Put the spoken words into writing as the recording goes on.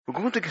We're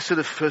going to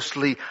consider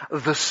firstly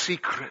the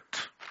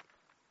secret.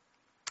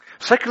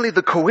 Secondly,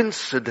 the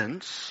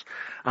coincidence.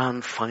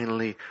 And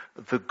finally,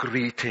 the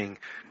greeting.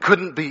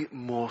 Couldn't be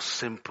more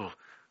simple,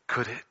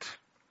 could it?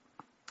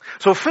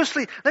 So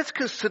firstly, let's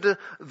consider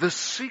the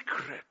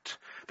secret.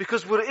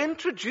 Because we're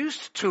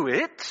introduced to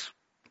it,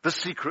 the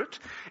secret,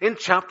 in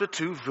chapter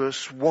 2,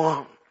 verse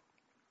 1.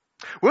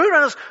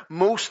 Whereas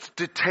most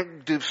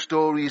detective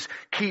stories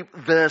keep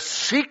their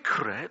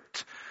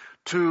secret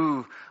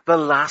to the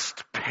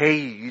last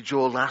page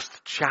or last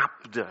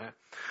chapter,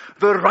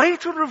 the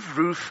writer of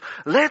Ruth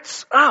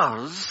lets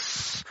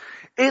us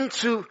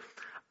into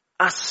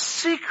a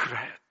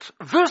secret,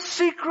 the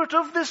secret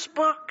of this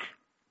book,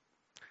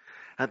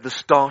 at the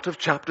start of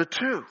chapter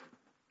 2.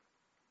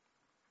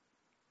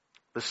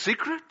 The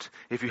secret,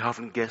 if you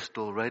haven't guessed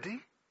already,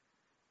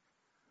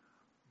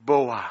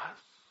 Boaz.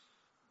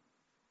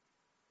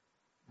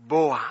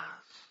 Boaz.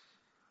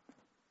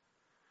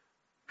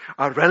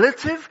 A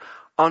relative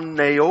on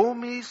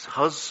Naomi's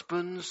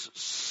husband's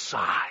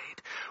side.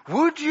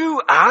 Would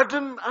you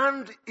Adam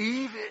and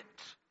Eve it?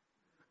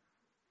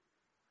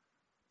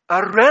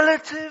 A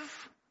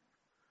relative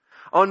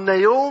on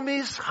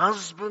Naomi's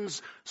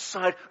husband's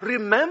side.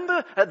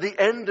 Remember at the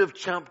end of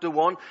chapter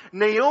 1,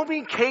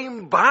 Naomi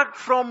came back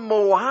from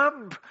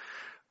Moab,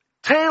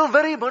 tail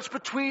very much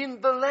between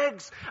the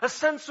legs, a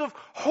sense of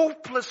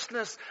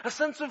hopelessness, a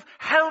sense of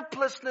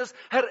helplessness.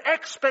 Her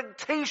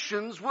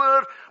expectations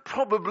were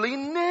probably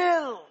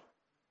nil.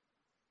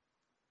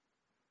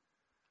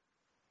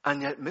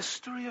 And yet,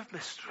 mystery of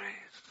mysteries,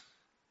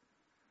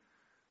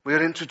 we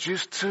are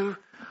introduced to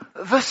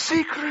the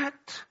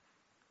secret.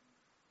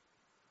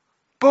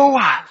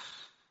 Boaz.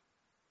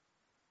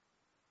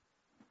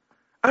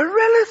 A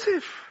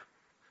relative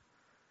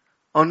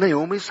on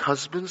Naomi's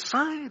husband's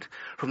side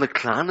from the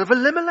clan of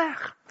Elimelech.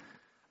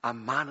 A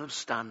man of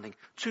standing.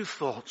 Two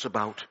thoughts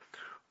about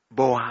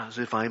Boaz,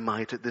 if I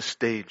might, at this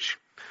stage.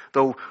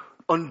 Though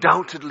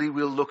undoubtedly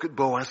we'll look at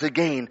Boaz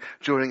again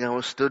during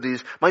our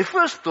studies. My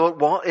first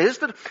thought is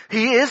that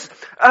he is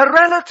a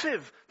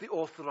relative. The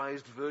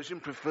Authorized Version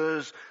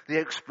prefers the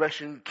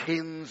expression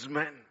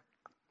kinsman.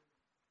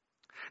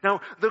 Now,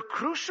 the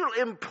crucial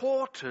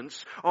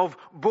importance of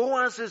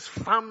Boaz's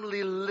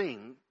family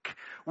link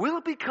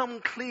will become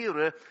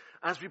clearer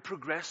as we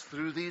progress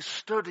through these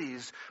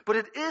studies. But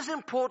it is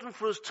important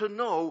for us to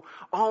know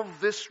of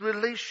this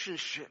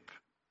relationship,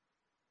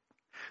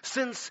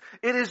 since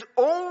it is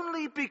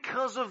only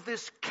because of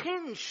this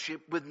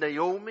kinship with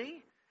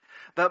Naomi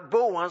that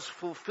Boaz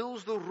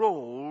fulfills the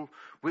role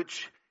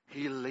which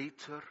he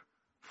later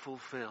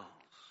fulfills.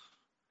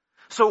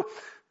 So,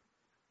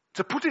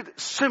 to put it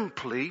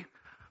simply,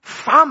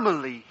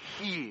 family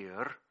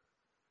here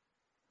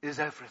is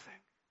everything.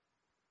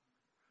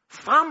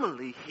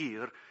 Family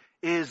here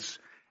is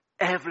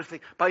everything.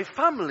 By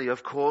family,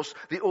 of course,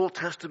 the Old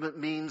Testament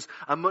means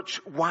a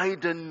much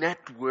wider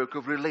network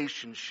of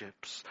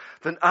relationships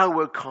than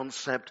our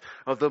concept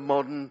of the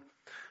modern,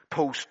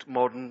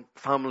 postmodern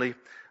family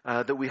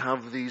that we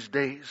have these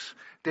days.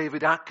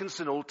 David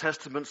Atkinson, Old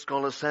Testament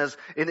scholar, says,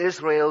 in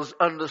Israel's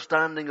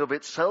understanding of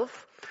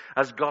itself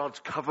as God's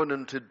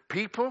covenanted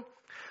people,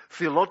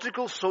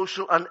 theological,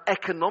 social, and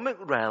economic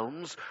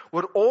realms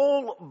were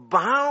all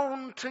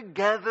bound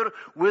together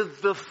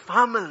with the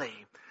family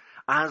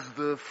as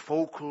the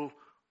focal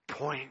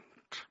point.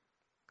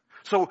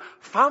 So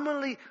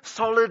family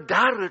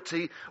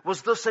solidarity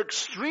was thus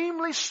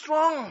extremely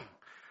strong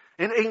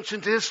in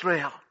ancient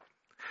Israel.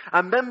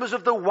 And members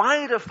of the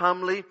wider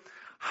family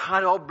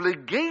had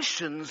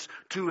obligations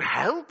to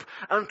help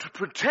and to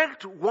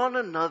protect one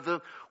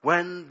another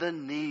when the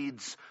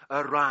needs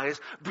arise.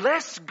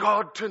 Bless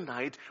God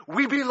tonight,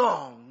 we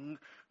belong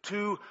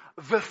to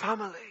the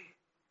family.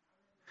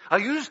 I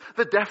use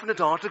the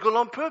definite article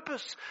on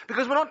purpose,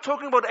 because we're not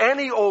talking about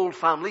any old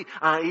family,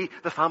 i.e.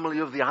 the family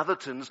of the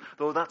Athertons,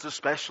 though that's a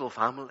special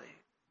family.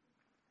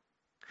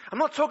 I'm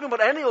not talking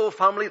about any old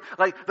family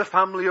like the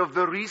family of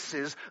the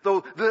Reeses,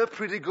 though they're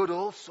pretty good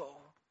also.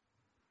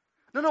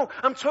 No,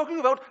 I'm talking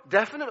about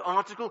definite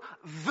article,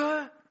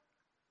 the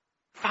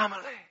family.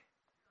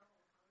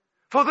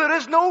 For there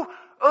is no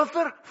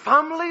other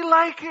family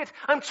like it.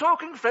 I'm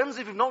talking, friends,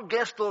 if you've not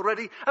guessed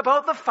already,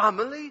 about the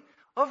family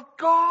of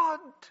God.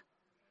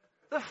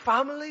 The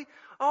family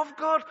of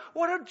God.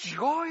 What a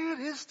joy it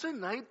is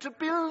tonight to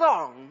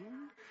belong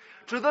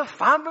to the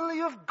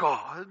family of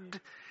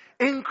God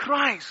in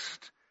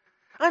Christ.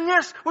 And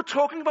yes, we're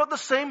talking about the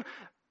same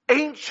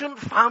ancient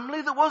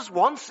family that was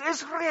once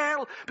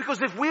Israel.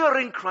 Because if we are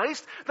in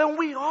Christ, then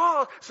we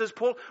are, says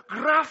Paul,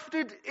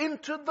 grafted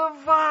into the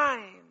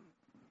vine.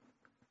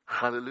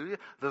 Hallelujah.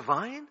 The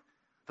vine,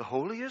 the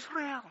holy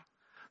Israel.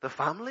 The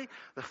family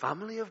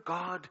of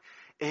God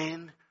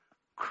in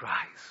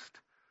Christ.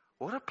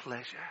 What a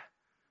pleasure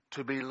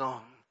to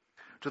belong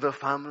to the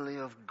family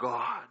of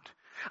God.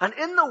 And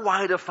in the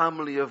wider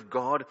family of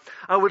God,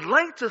 I would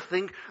like to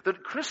think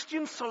that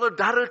Christian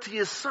solidarity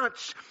is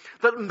such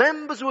that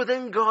members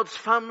within God's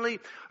family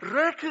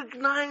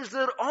recognize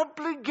their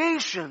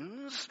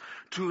obligations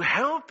to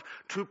help,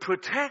 to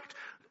protect,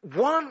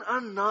 one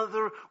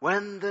another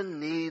when the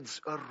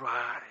needs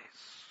arise.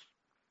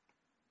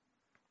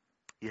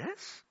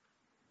 Yes?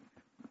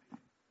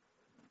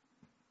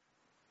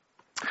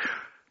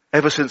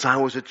 Ever since I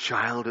was a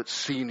child at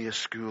senior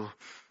school,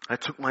 I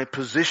took my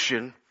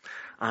position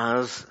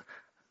as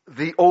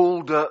the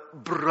older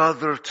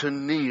brother to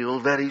Neil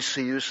very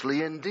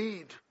seriously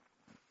indeed.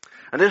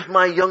 And if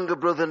my younger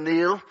brother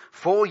Neil,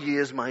 4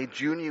 years my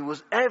junior,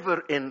 was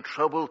ever in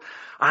trouble,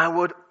 I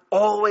would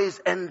always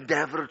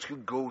endeavor to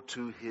go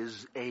to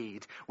his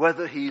aid,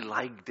 whether he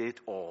liked it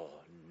or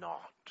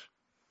not.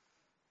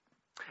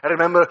 I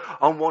remember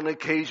on one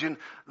occasion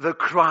the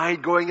cry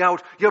going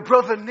out, "Your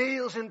brother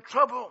Neil's in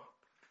trouble.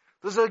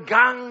 There's a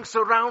gang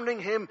surrounding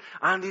him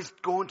and he's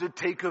going to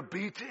take a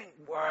beating."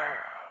 Well,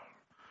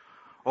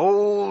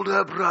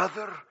 older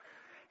brother,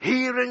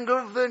 hearing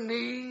of the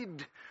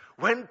need,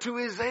 went to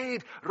his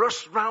aid,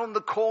 rushed round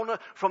the corner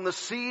from the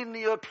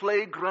senior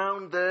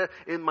playground there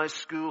in my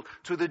school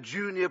to the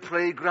junior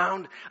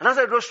playground. And as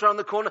I rushed round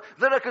the corner,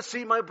 there I could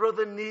see my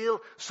brother Neil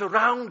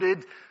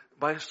surrounded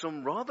by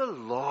some rather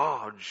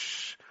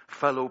large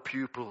fellow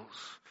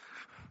pupils.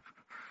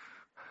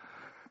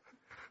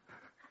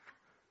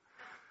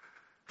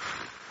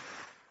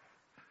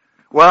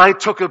 Well, I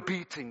took a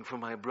beating for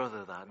my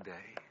brother that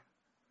day.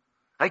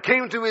 I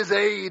came to his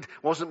aid,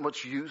 wasn't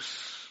much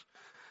use.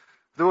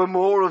 There were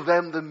more of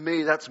them than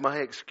me, that's my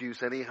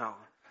excuse anyhow.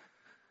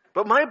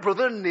 But my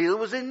brother Neil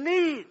was in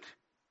need.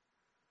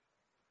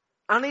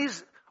 And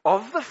he's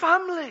of the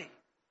family.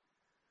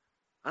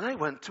 And I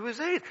went to his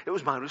aid. It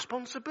was my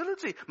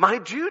responsibility, my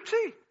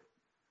duty.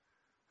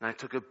 And I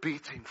took a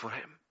beating for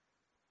him.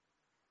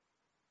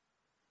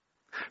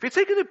 Have you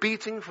taken a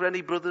beating for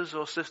any brothers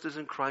or sisters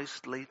in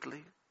Christ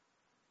lately?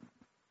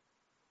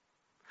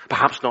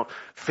 Perhaps not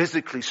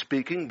physically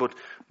speaking,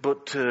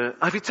 but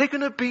have you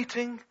taken a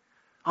beating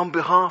on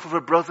behalf of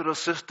a brother or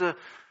sister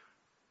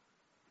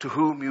to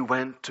whom you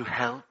went to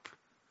help?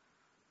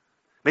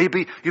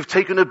 Maybe you've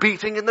taken a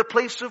beating in the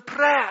place of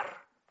prayer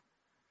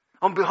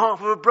on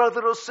behalf of a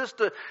brother or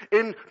sister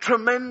in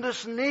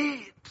tremendous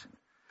need.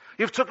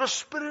 You've took a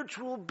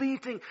spiritual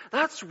beating.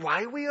 That's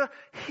why we are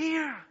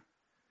here.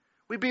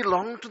 We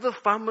belong to the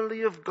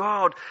family of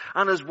God.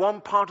 And as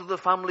one part of the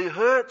family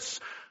hurts,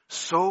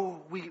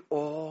 so we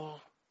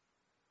all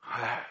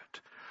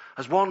hurt.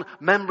 As one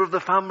member of the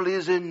family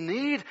is in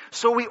need,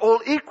 so we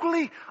all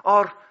equally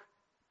are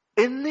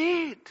in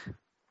need.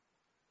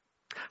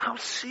 How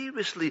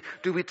seriously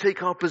do we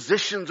take our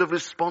positions of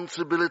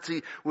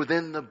responsibility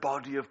within the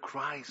body of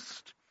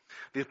Christ?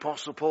 The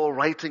Apostle Paul,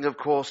 writing, of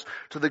course,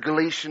 to the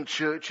Galatian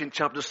church in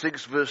chapter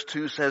 6, verse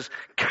 2 says,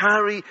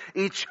 "Carry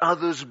each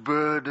other's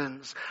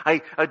burdens."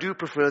 I do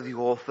prefer the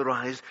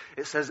authorized.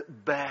 It says,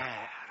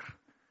 "Bear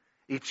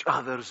each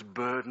other's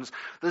burdens."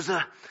 There's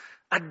a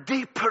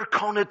deeper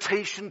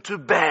connotation to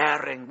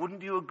bearing,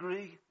 wouldn't you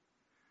agree?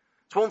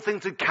 It's one thing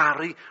to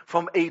carry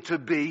from A to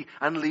B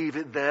and leave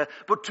it there,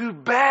 but to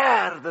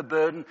bear the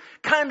burden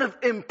kind of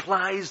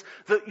implies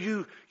that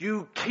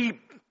you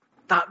keep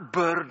that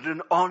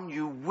burden on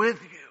you,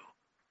 with you,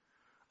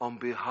 on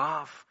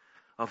behalf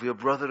of your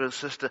brother and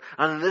sister.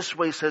 And in this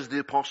way, says the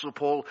Apostle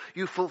Paul,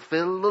 you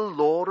fulfill the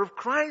law of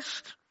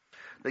Christ.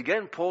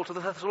 Again, Paul to the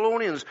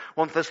Thessalonians,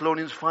 1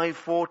 Thessalonians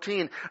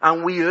 5:14.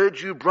 "And we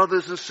urge you,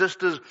 brothers and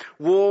sisters,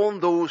 warn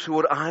those who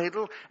are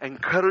idle,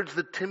 encourage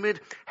the timid,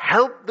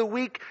 help the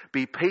weak,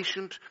 be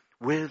patient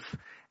with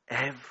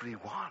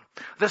everyone."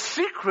 The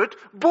secret,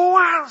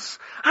 Boaz,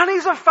 and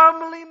he's a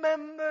family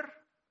member.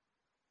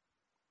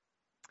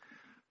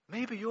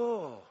 Maybe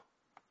you're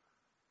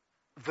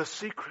the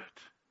secret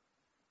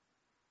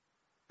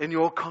in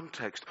your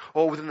context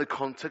or within the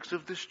context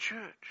of this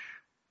church.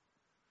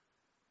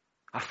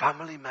 A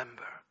family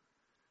member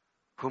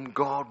whom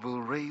God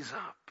will raise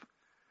up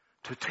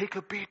to take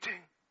a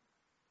beating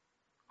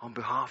on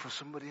behalf of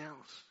somebody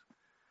else,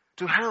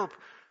 to help,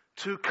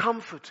 to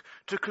comfort,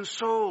 to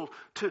console,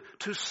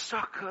 to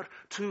succor,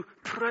 to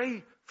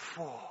pray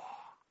for.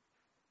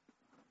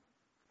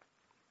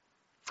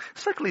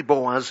 Secondly,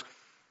 Boaz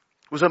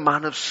was a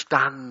man of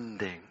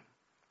standing.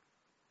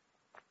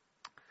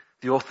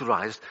 The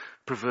authorized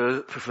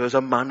prefers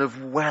a man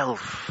of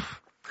wealth.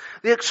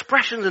 The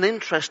expression's an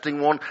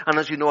interesting one, and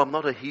as you know, I'm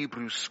not a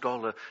Hebrew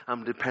scholar.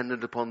 I'm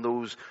dependent upon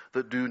those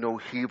that do know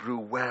Hebrew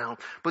well.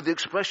 But the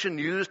expression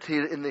used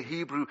here in the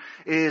Hebrew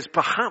is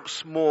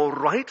perhaps more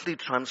rightly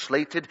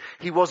translated,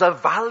 he was a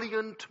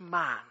valiant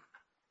man.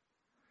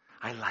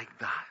 I like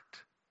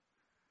that.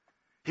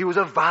 He was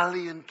a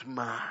valiant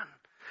man.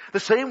 The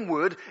same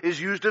word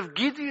is used of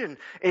Gideon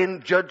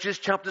in Judges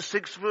chapter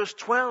 6 verse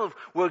 12,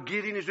 where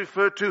Gideon is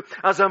referred to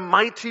as a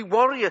mighty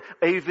warrior,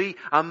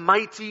 a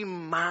mighty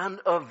man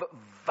of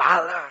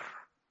valor.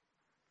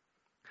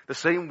 The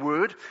same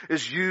word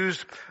is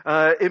used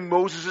in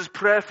Moses'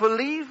 prayer for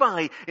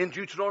Levi in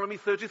Deuteronomy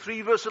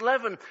 33 verse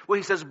 11, where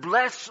he says,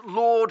 "Bless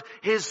Lord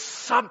his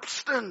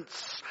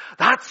substance."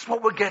 That's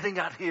what we're getting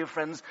at here,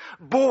 friends.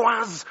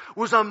 Boaz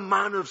was a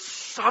man of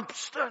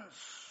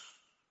substance.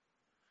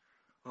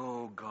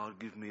 Oh God,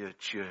 give me a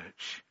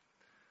church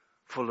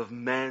full of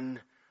men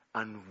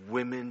and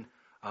women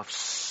of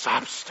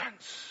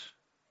substance.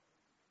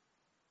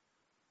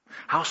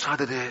 How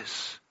sad it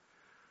is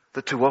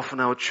that too often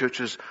our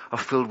churches are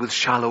filled with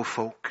shallow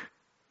folk.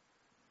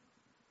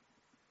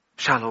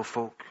 Shallow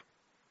folk.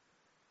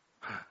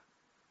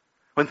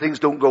 When things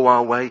don't go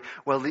our way,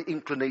 well, the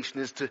inclination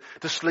is to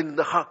sling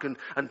the hook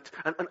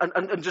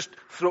and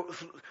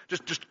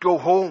just go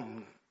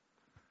home.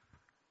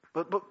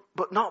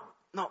 But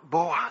not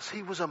Boaz.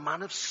 He was a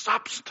man of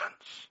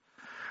substance,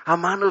 a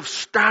man of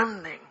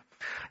standing.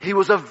 He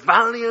was a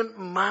valiant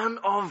man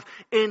of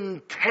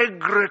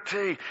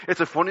integrity. It's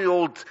a funny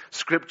old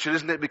scripture,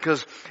 isn't it?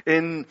 Because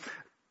in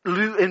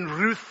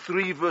Ruth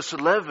 3 verse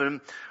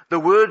 11, the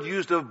word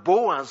used of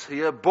Boaz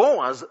here,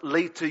 Boaz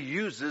later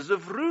uses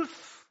of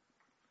Ruth.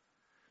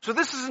 So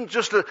this isn't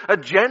just a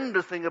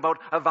gender thing about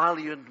a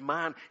valiant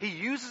man. He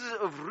uses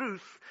it of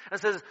Ruth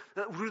and says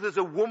that Ruth is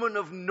a woman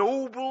of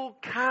noble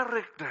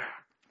character.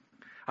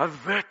 A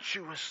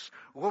virtuous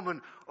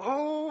woman.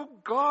 Oh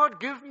God,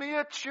 give me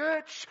a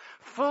church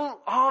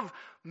full of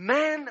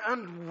men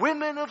and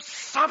women of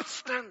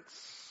substance.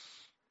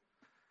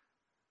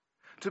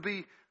 To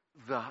be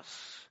thus,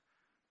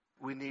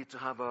 we need to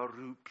have our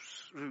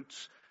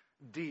roots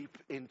deep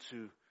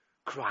into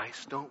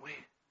Christ, don't we?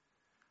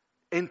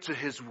 Into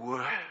His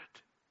Word,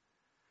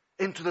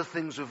 into the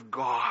things of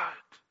God.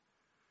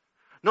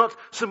 Not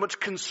so much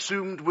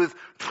consumed with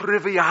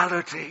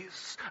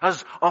trivialities,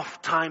 as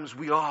oft times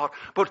we are,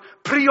 but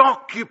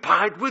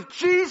preoccupied with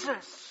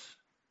Jesus.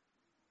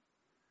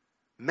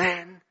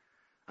 Men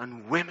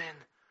and women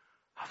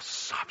of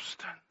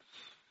substance.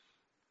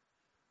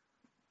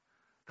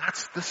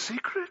 That's the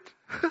secret.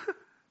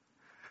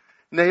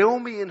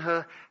 Naomi, in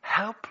her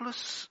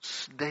helpless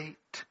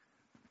state,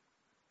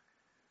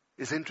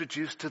 is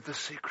introduced to the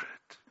secret.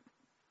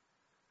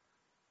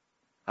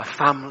 A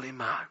family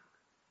man.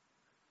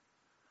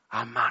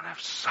 A man of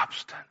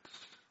substance.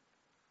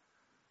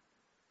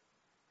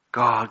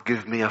 God,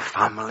 give me a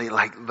family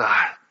like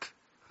that.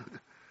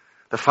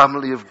 The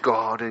family of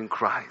God in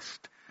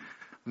Christ.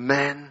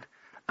 Men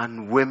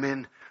and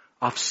women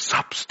of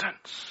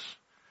substance.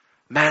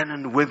 Men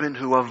and women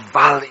who are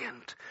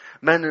valiant.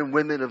 Men and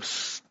women of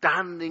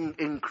standing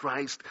in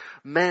Christ.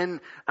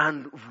 Men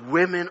and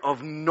women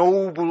of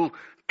noble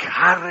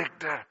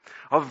character,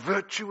 of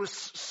virtuous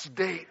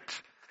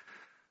state.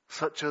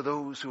 Such are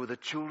those who are the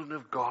children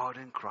of God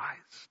in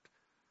Christ.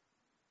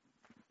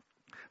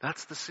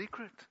 That's the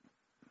secret.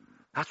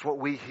 That's what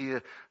we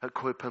here at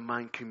Coipa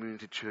Mine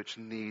Community Church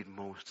need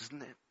most,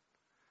 isn't it?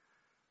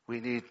 We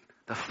need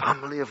the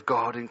family of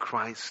God in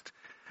Christ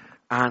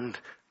and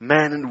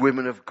men and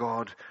women of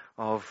God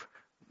of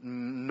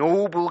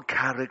noble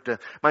character.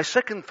 My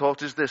second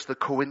thought is this, the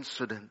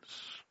coincidence.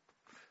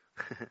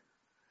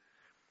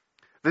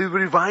 The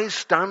Revised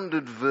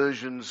Standard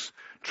Version's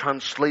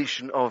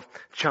translation of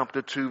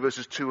chapter 2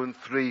 verses 2 and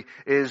 3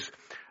 is,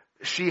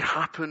 she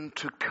happened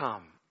to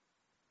come.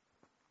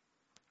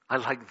 I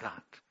like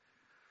that.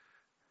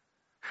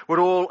 We're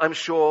all, I'm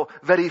sure,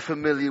 very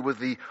familiar with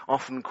the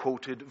often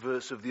quoted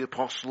verse of the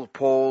Apostle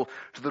Paul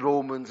to the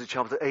Romans in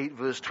chapter 8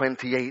 verse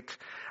 28.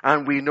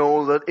 And we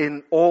know that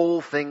in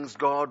all things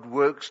God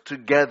works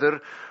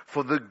together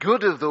for the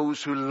good of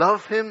those who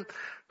love Him,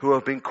 who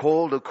have been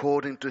called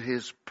according to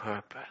His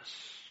purpose.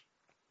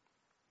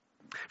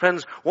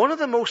 Friends, one of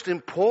the most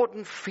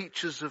important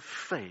features of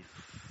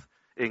faith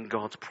in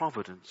God's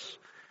providence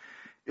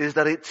is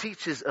that it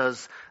teaches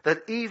us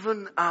that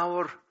even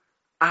our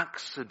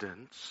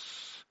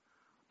accidents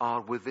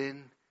are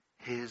within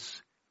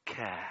His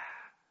care.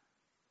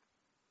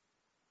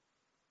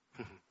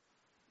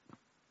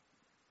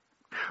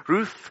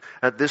 Ruth,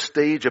 at this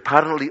stage,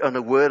 apparently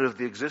unaware of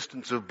the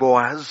existence of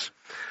Boaz,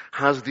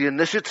 has the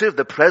initiative,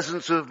 the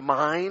presence of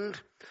mind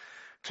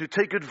to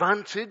take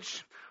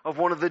advantage of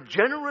one of the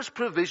generous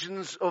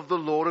provisions of the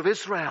law of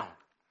Israel.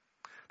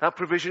 That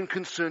provision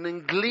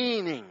concerning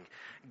gleaning,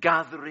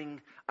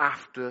 gathering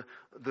after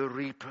the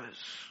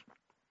reapers.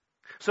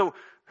 So,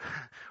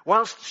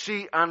 whilst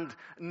she and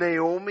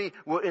Naomi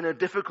were in a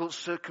difficult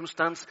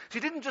circumstance, she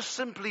didn't just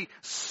simply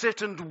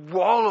sit and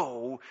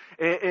wallow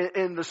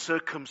in the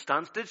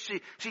circumstance, did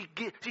she?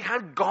 She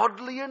had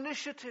godly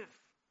initiative.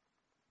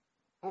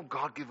 Oh,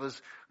 God, give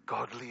us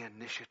godly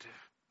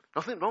initiative.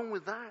 Nothing wrong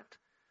with that.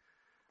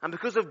 And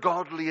because of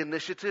godly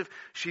initiative,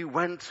 she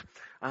went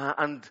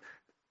and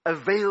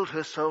availed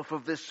herself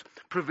of this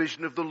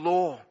provision of the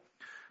law.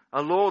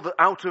 A law that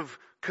out of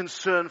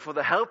concern for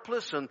the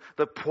helpless and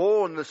the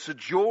poor and the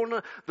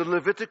sojourner, the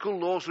Levitical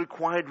laws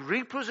required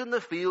reapers in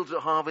the fields at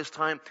harvest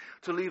time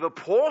to leave a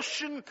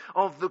portion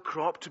of the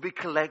crop to be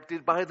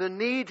collected by the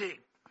needy.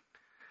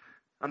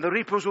 And the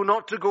reapers were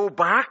not to go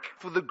back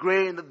for the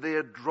grain that they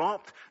had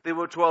dropped. They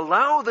were to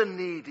allow the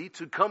needy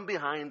to come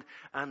behind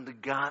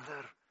and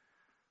gather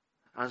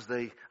as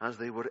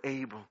they were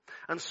able.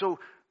 And so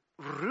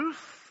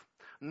Ruth,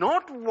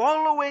 not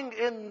wallowing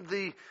in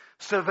the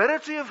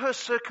severity of her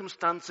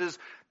circumstances,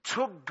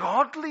 took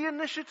godly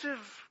initiative.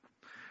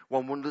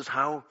 One wonders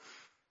how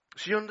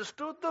she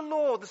understood the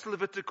law, this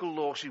Levitical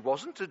law. She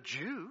wasn't a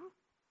Jew.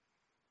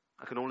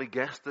 I can only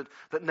guess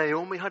that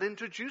Naomi had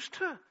introduced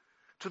her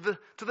to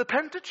the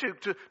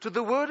Pentateuch, to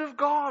the Word of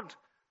God.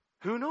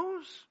 Who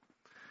knows?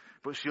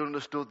 But she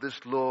understood this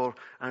law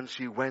and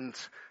she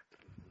went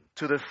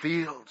to the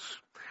fields.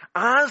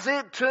 As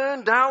it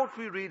turned out,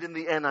 we read in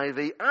the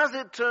NIV, as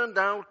it turned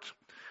out,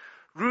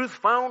 Ruth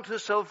found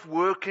herself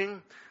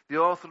working,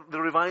 the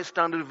Revised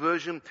Standard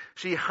Version,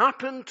 she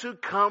happened to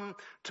come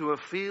to a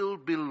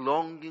field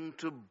belonging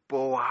to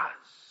Boaz,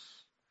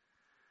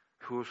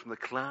 who was from the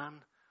clan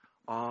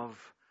of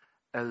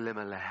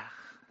Elimelech.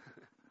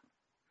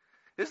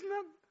 Isn't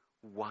that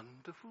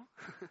wonderful?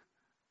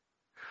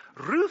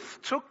 Ruth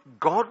took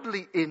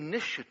godly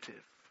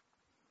initiative.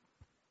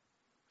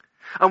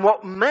 And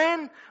what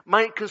men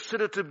might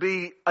consider to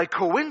be a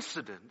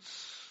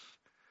coincidence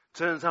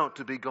turns out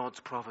to be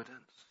God's providence.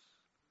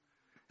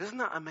 Isn't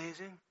that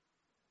amazing?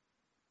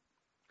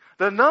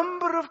 The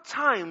number of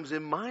times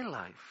in my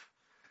life,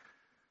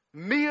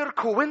 mere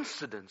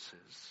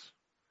coincidences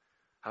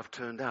have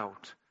turned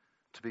out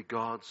to be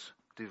God's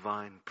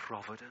divine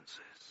providences.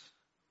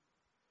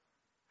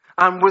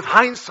 And with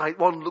hindsight,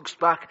 one looks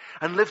back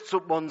and lifts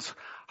up one's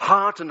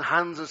heart and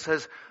hands and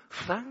says,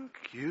 thank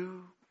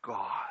you,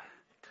 God.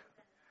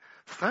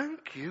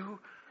 Thank you,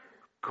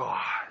 God.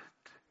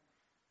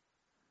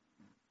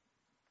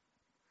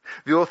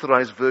 The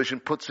Authorized Version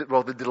puts it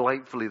rather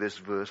delightfully, this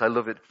verse. I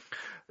love it.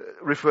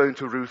 Referring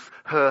to Ruth,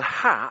 her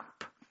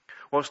hap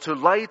was to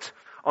light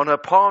on a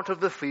part of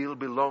the field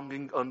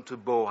belonging unto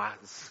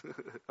Boaz.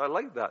 I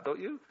like that, don't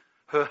you?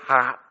 Her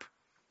hap.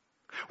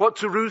 What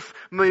to Ruth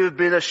may have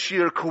been a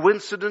sheer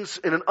coincidence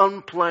in an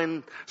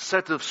unplanned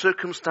set of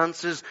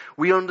circumstances,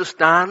 we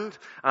understand,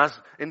 as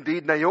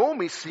indeed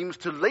Naomi seems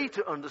to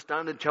later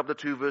understand in chapter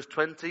 2 verse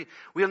 20,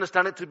 we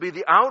understand it to be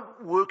the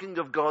outworking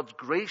of God's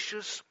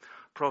gracious,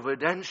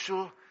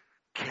 providential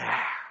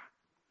care.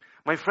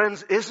 My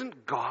friends,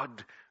 isn't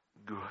God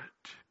good?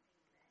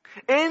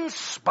 In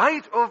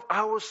spite of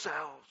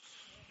ourselves,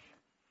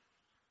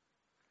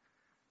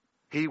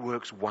 He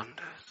works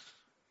wonders.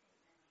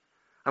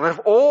 And of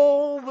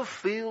all the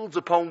fields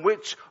upon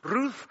which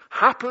Ruth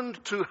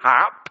happened to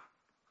hap,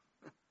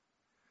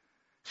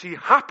 she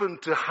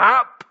happened to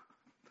hap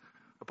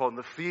upon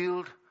the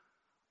field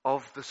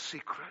of the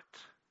secret.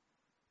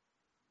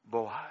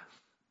 Boaz.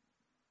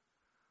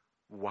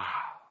 Wow.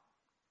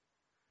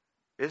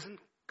 Isn't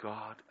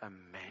God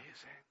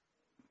amazing?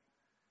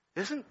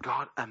 Isn't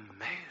God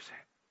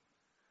amazing?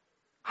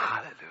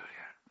 Hallelujah.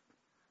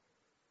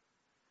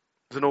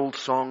 There's an old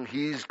song,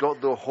 He's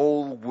got the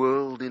whole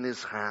world in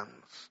His hands.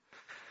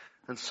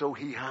 And so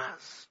He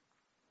has.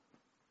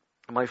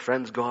 My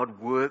friends,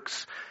 God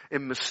works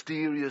in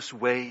mysterious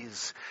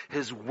ways.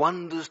 His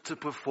wonders to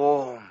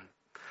perform.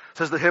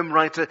 Says the hymn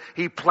writer,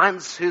 He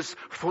plants His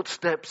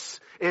footsteps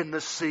in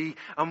the sea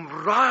and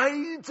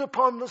rides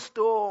upon the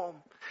storm.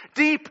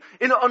 Deep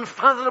in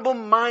unfathomable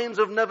minds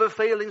of never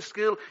failing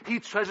skill, He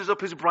treasures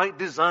up His bright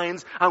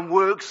designs and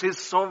works His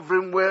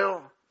sovereign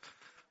will.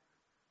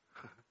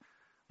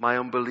 My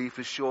unbelief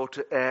is sure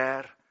to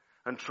err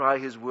and try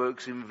His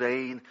works in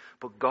vain,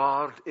 but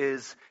God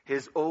is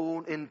His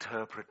own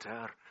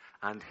interpreter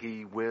and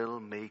He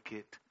will make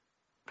it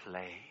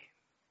plain.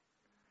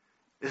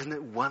 Isn't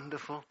it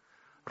wonderful?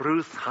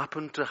 Ruth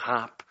happened to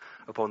hap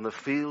upon the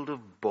field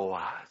of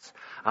Boaz.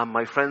 And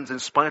my friends, in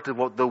spite of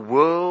what the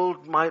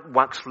world might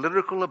wax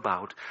lyrical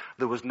about,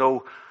 there was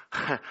no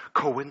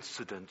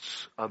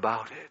coincidence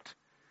about it.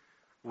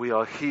 We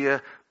are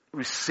here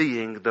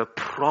seeing the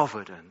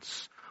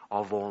providence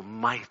of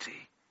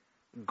Almighty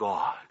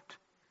God.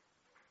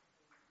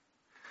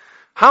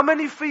 How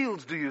many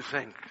fields do you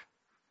think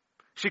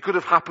she could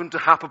have happened to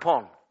hap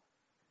upon?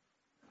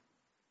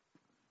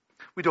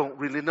 We don't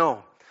really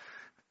know.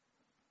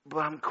 But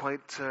I'm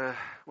quite,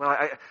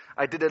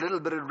 I did a little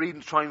bit of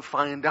reading to try and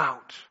find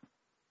out.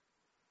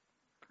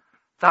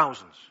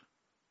 Thousands.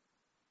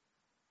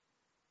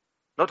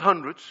 Not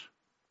hundreds.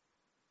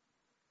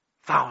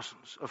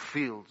 Thousands of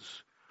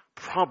fields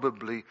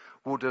probably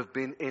would have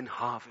been in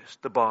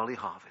harvest, the barley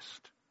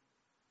harvest.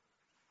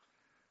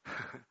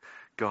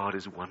 God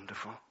is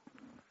wonderful.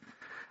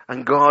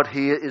 And God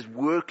here is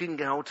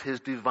working out His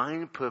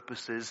divine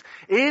purposes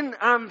in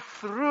and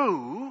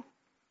through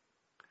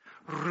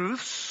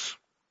Ruth's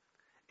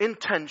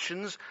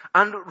intentions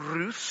and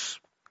Ruth's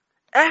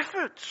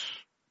efforts.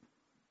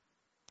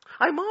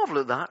 I marvel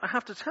at that, I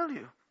have to tell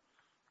you.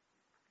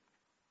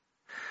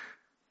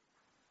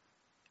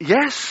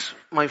 Yes,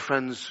 my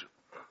friends,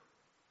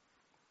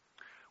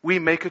 we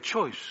make a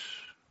choice.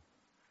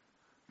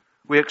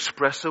 We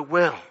express a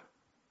will.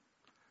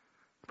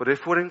 But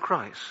if we're in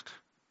Christ,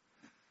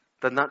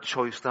 then that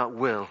choice, that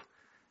will,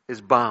 is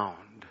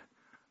bound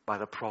by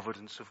the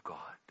providence of God.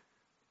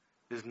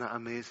 Isn't that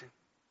amazing?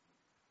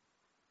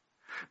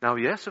 Now,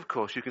 yes, of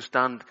course, you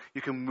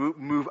can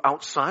move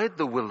outside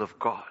the will of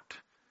God,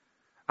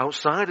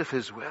 outside of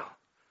His will.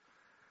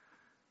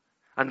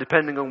 And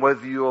depending on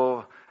whether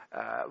you're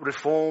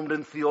Reformed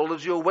in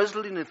theology or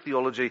Wesleyan in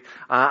theology,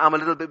 I'm a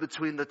little bit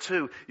between the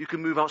two. You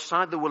can move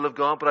outside the will of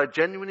God, but I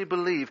genuinely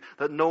believe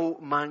that no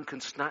man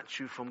can snatch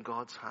you from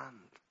God's hand.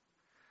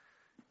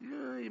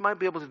 You might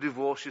be able to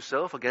divorce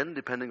yourself, again,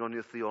 depending on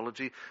your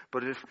theology,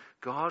 but if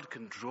God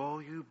can draw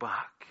you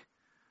back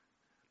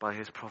by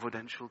his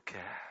providential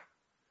care,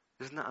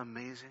 isn't that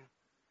amazing?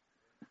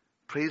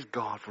 Praise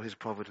God for his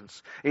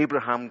providence.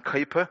 Abraham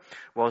Kuyper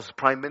was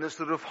Prime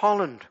Minister of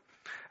Holland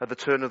at the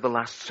turn of the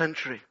last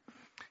century.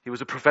 He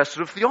was a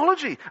professor of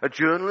theology, a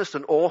journalist,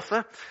 an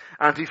author,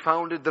 and he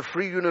founded the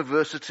Free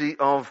University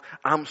of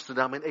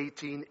Amsterdam in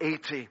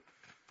 1880.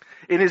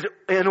 In his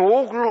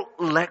inaugural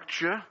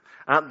lecture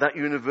at that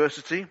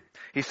university,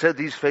 he said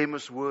these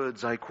famous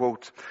words, I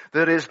quote,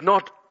 "There is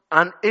not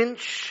an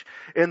inch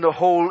in the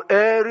whole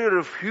area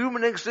of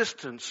human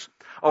existence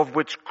of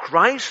which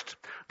Christ,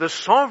 the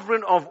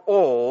sovereign of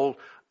all,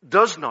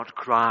 does not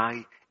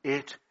cry,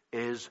 'It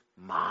is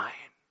mine.'"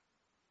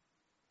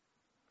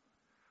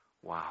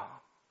 Wow.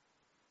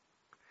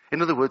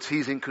 In other words,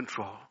 he's in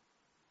control.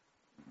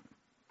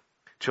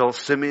 Charles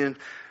Simeon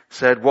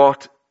said,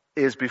 "What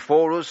is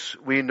before us,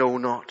 we know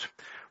not,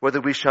 whether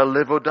we shall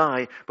live or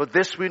die. But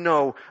this we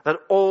know, that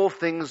all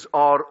things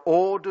are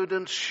ordered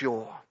and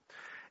sure.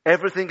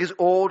 Everything is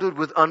ordered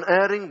with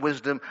unerring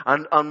wisdom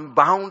and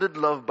unbounded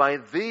love by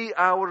thee,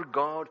 our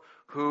God,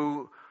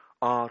 who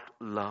art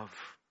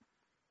love."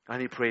 And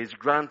he prays,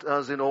 "Grant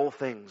us in all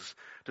things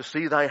to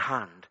see thy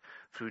hand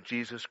through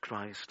Jesus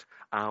Christ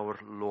our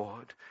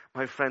Lord."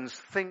 My friends,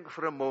 think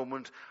for a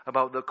moment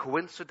about the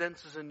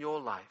coincidences in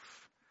your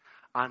life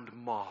and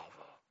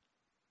marvel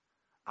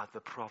at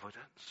the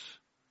providence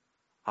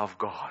of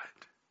God.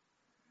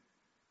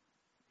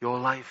 Your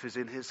life is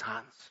in his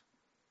hands.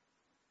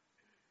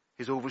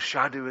 He's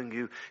overshadowing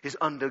you. He's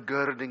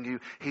undergirding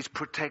you. He's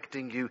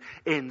protecting you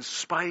in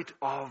spite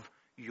of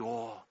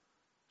yourself.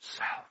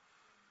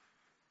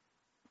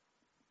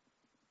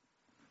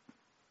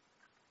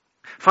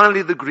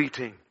 Finally, the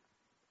greeting.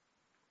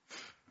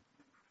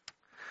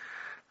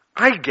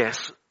 I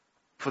guess,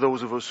 for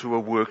those of us who are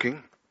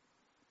working,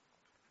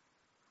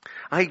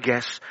 I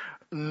guess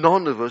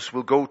none of us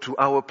will go to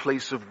our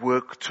place of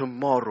work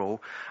tomorrow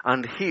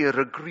and hear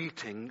a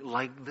greeting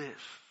like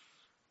this.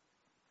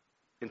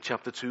 In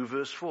chapter 2,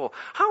 verse 4.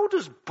 How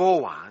does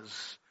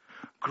Boaz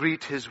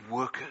greet his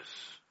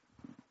workers?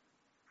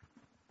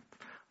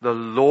 "The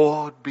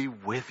Lord be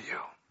with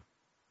you."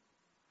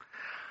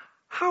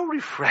 How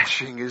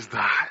refreshing is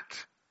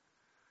that?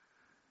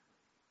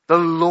 The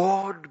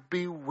Lord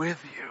be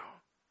with you.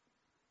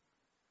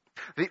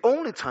 The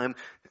only time,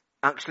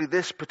 actually,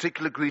 this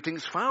particular greeting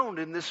is found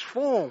in this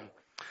form.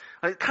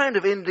 And it kind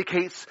of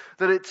indicates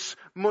that it's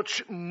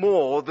much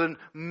more than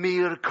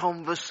mere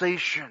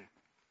conversation.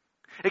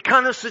 It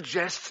kind of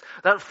suggests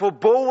that for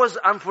Boaz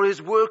and for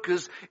his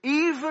workers,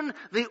 even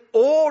the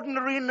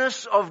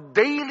ordinariness of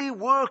daily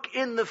work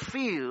in the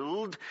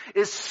field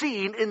is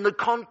seen in the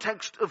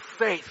context of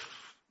faith.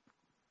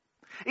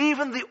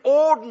 Even the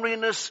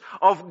ordinariness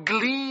of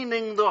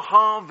gleaning the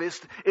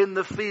harvest in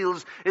the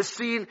fields is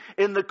seen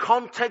in the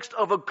context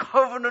of a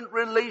covenant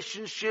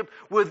relationship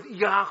with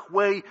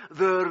Yahweh,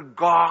 their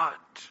God.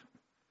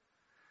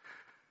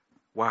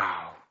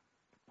 Wow.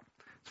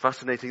 It's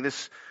fascinating.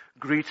 This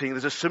greeting,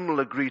 there's a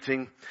similar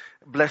greeting,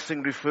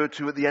 blessing referred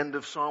to at the end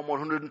of Psalm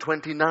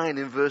 129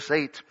 in verse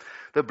 8.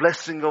 "The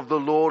blessing of the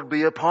Lord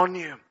be upon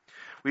you.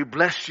 We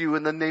bless you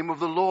in the name of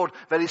the Lord."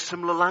 Very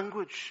similar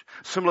language.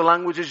 Similar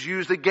language is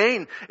used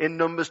again in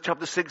Numbers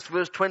chapter 6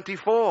 verse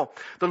 24.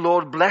 "The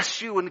Lord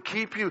bless you and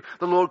keep you.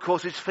 The Lord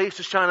cause his face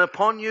to shine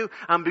upon you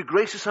and be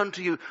gracious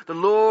unto you. The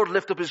Lord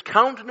lift up his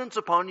countenance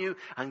upon you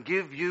and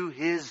give you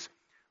his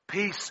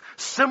peace."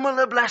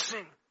 Similar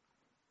blessing.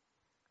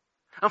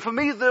 And for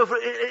me, therefore,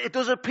 it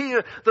does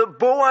appear that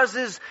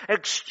Boaz's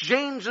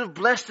exchange of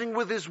blessing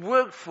with his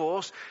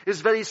workforce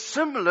is very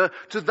similar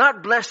to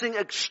that blessing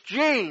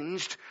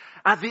exchanged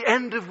at the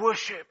end of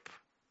worship.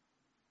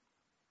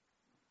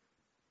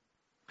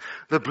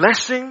 The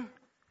blessing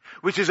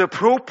which is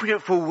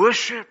appropriate for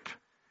worship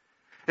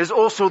is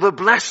also the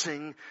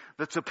blessing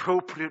that's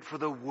appropriate for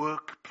the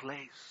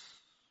workplace.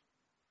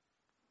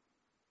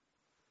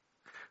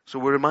 So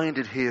we're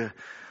reminded here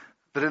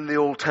that in the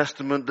Old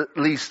Testament, at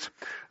least,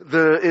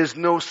 there is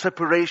no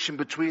separation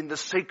between the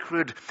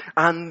sacred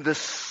and the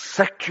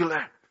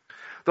secular.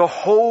 The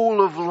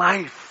whole of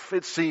life,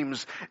 it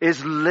seems,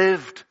 is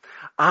lived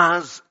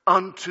as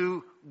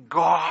unto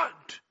God.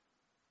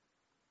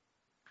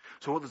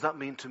 So what does that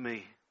mean to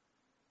me?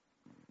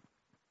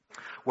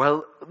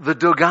 Well, the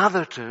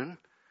Dogatherton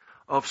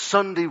of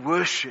Sunday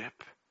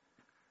worship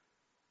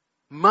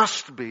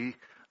must be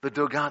the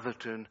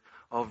Dogatherton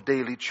of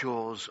daily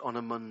chores on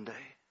a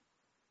Monday.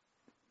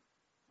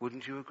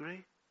 Wouldn't you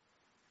agree?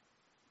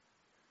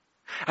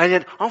 And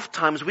yet,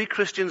 oftentimes we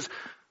Christians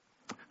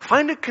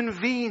find it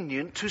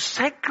convenient to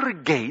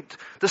segregate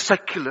the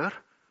secular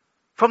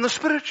from the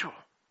spiritual.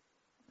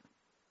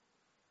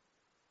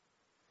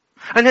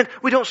 And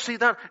yet, we don't see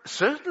that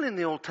certainly in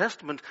the Old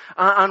Testament,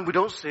 and we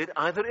don't see it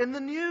either in the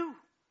New.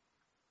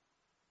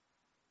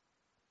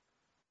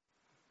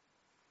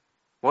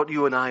 What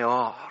you and I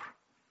are,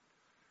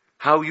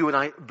 how you and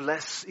I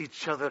bless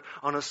each other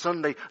on a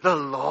Sunday. The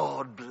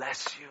Lord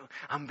bless you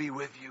and be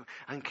with you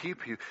and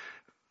keep you.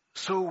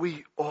 So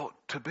we ought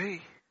to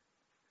be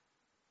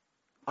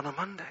on a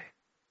Monday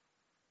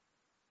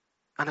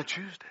and a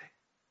Tuesday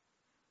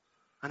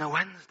and a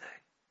Wednesday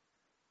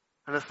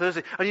and a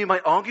Thursday. And you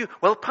might argue,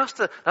 well,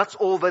 Pastor, that's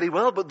all very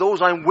well, but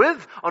those I'm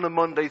with on a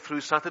Monday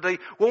through Saturday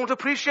won't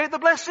appreciate the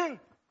blessing.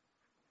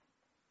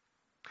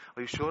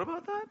 Are you sure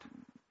about that?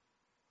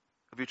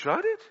 Have you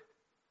tried it?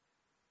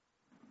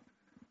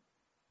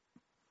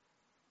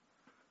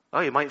 Oh,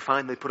 you might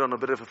find they put on a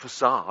bit of a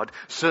facade,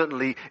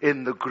 certainly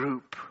in the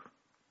group.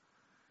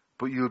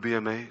 But you'll be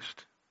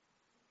amazed.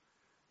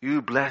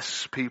 You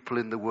bless people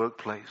in the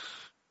workplace,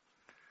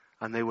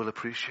 and they will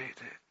appreciate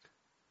it.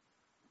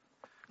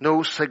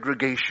 No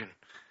segregation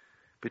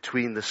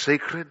between the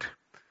sacred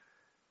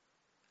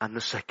and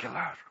the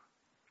secular.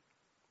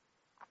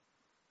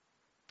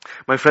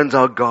 My friends,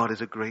 our God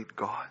is a great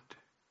God.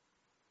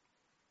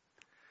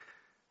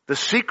 The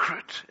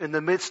secret in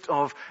the midst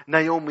of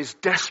Naomi's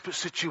desperate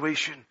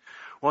situation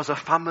was a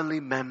family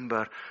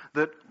member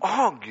that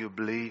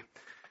arguably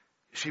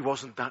she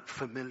wasn't that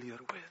familiar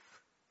with,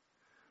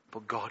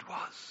 but God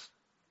was.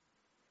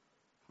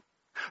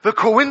 The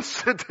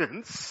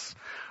coincidence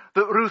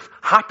that Ruth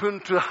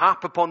happened to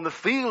hap upon the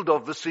field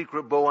of the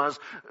secret Boaz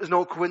is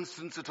no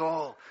coincidence at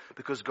all,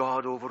 because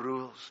God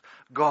overrules.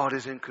 God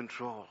is in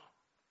control.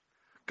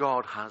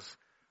 God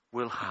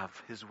will have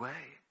his way.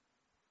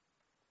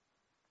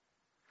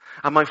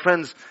 And my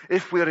friends,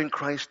 if we are in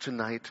Christ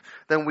tonight,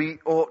 then we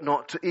ought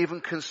not to even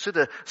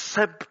consider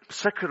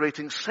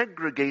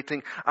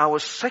segregating our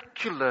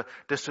secular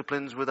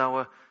disciplines with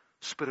our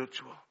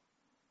spiritual.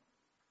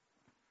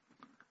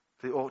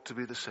 They ought to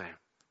be the same.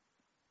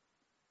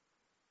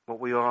 What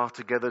we are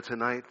together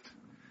tonight,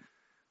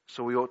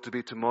 so we ought to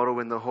be tomorrow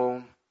in the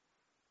home,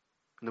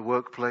 in the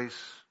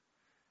workplace,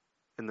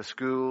 in the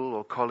school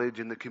or college,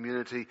 in the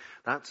community.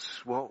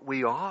 That's what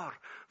we are,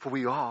 for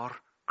we are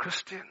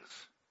Christians.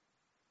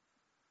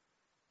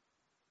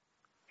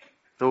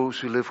 Those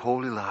who live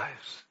holy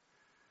lives,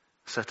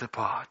 set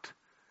apart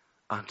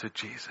unto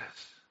Jesus.